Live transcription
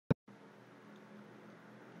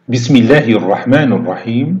بسم الله الرحمن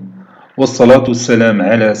الرحيم والصلاة والسلام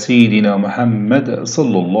على سيدنا Mohammed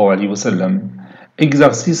sallallahu alayhi wa sallam.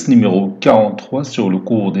 Exercice numéro 43 sur le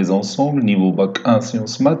cours des ensembles niveau bac1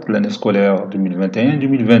 sciences maths l'année scolaire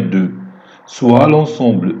 2021-2022, soit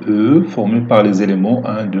l'ensemble E formé par les éléments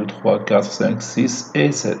 1, 2, 3, 4, 5, 6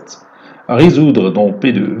 et 7. À résoudre dans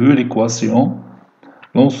P de E l'équation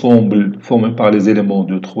l'ensemble formé par les éléments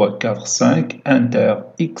 2, 3, 4, 5 inter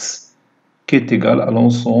x qui est égal à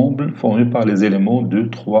l'ensemble formé par les éléments 2,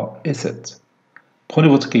 3 et 7. Prenez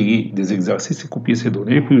votre cahier des exercices et copiez ces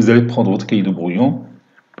données, puis vous allez prendre votre cahier de brouillon,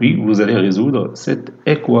 puis vous allez résoudre cette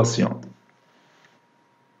équation.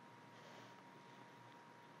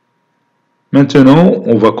 Maintenant,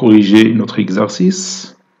 on va corriger notre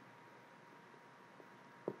exercice.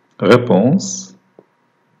 Réponse.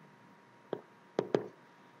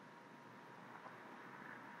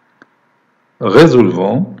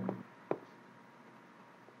 Résolvant.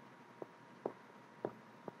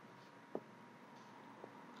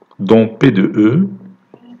 Dans P de E,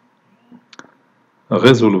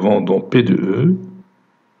 résolvant dans P de E,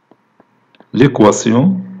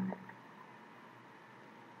 l'équation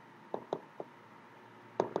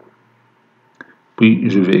puis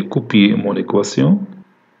je vais copier mon équation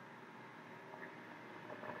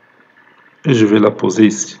et je vais la poser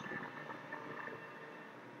ici.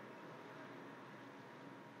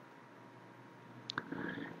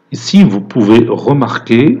 Ici, vous pouvez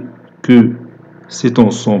remarquer que cet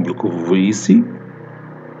ensemble que vous voyez ici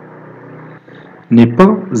n'est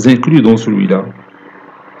pas inclus dans celui-là.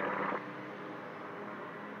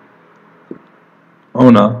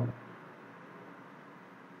 On a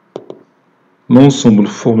l'ensemble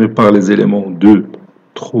formé par les éléments 2,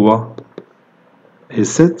 3 et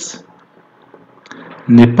 7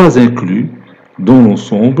 n'est pas inclus dans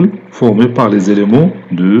l'ensemble formé par les éléments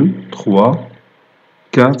 2, 3,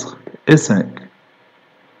 4 et 5.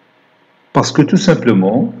 Parce que tout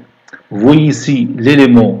simplement, vous voyez ici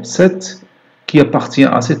l'élément 7 qui appartient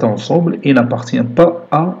à cet ensemble et n'appartient pas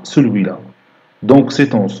à celui-là. Donc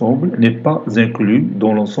cet ensemble n'est pas inclus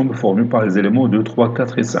dans l'ensemble formé par les éléments 2, 3,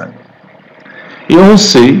 4 et 5. Et on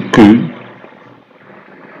sait que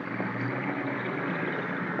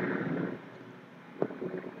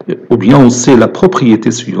ou bien on sait la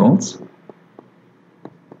propriété suivante.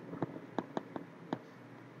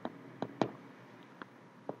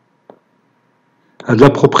 La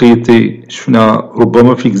propriété, je fais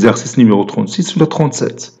un exercice numéro 36 ou la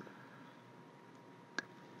 37,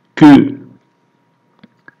 que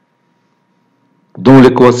dans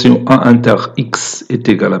l'équation A inter x est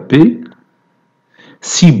égal à P,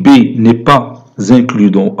 si B n'est pas inclus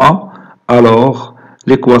dans A, alors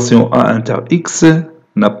l'équation A inter x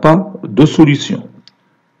n'a pas de solution.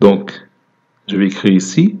 Donc, je vais écrire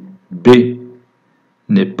ici, B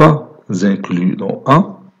n'est pas inclus dans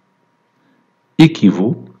A,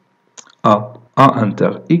 équivaut à A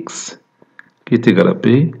inter x qui est égal à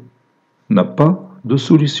P n'a pas de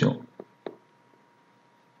solution.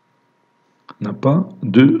 N'a pas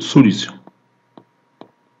de solution.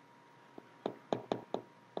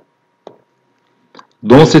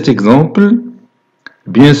 Dans cet exemple,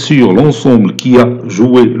 bien sûr, l'ensemble qui a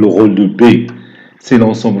joué le rôle de B, c'est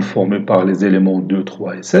l'ensemble formé par les éléments 2,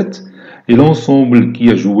 3 et 7. Et l'ensemble qui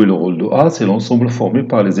a joué le rôle de A, c'est l'ensemble formé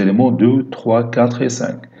par les éléments 2, 3, 4 et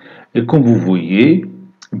 5. Et comme vous voyez,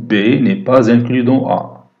 B n'est pas inclus dans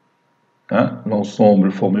A.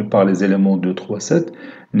 L'ensemble formé par les éléments 2, 3, 7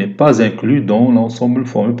 n'est pas inclus dans l'ensemble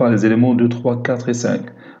formé par les éléments 2, 3, 4 et 5.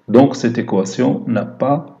 Donc cette équation n'a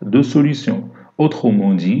pas de solution.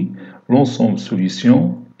 Autrement dit, l'ensemble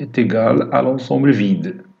solution est égal à l'ensemble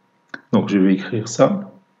vide. Donc je vais écrire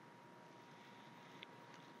ça.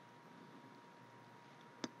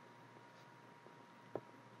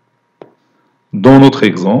 Dans notre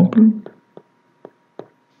exemple,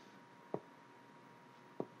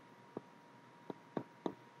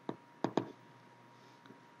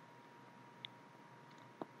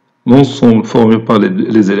 l'ensemble formé par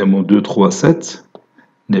les éléments 2, 3, 7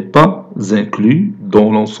 n'est pas inclus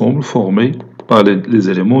dans l'ensemble formé par les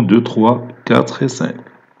éléments 2, 3, 4 et 5.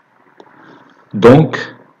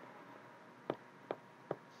 Donc,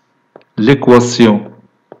 l'équation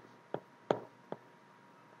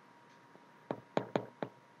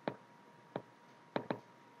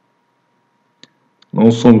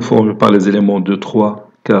l'ensemble formé par les éléments 2, 3,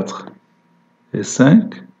 4 et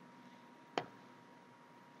 5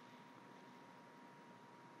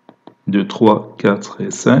 2, 3, 4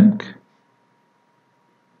 et 5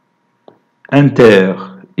 inter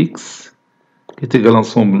x qui est égal à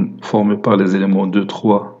l'ensemble formé par les éléments 2,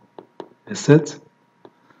 3 et 7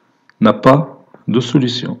 n'a pas de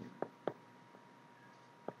solution.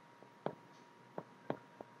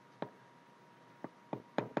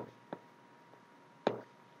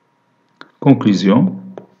 Conclusion,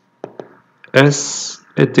 S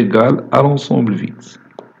est égal à l'ensemble vide.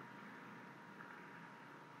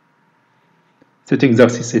 Cet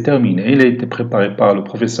exercice est terminé. Il a été préparé par le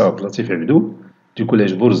professeur Latif Abdou du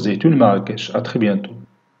collège Bourz Zeytoun Marrakech. À très bientôt.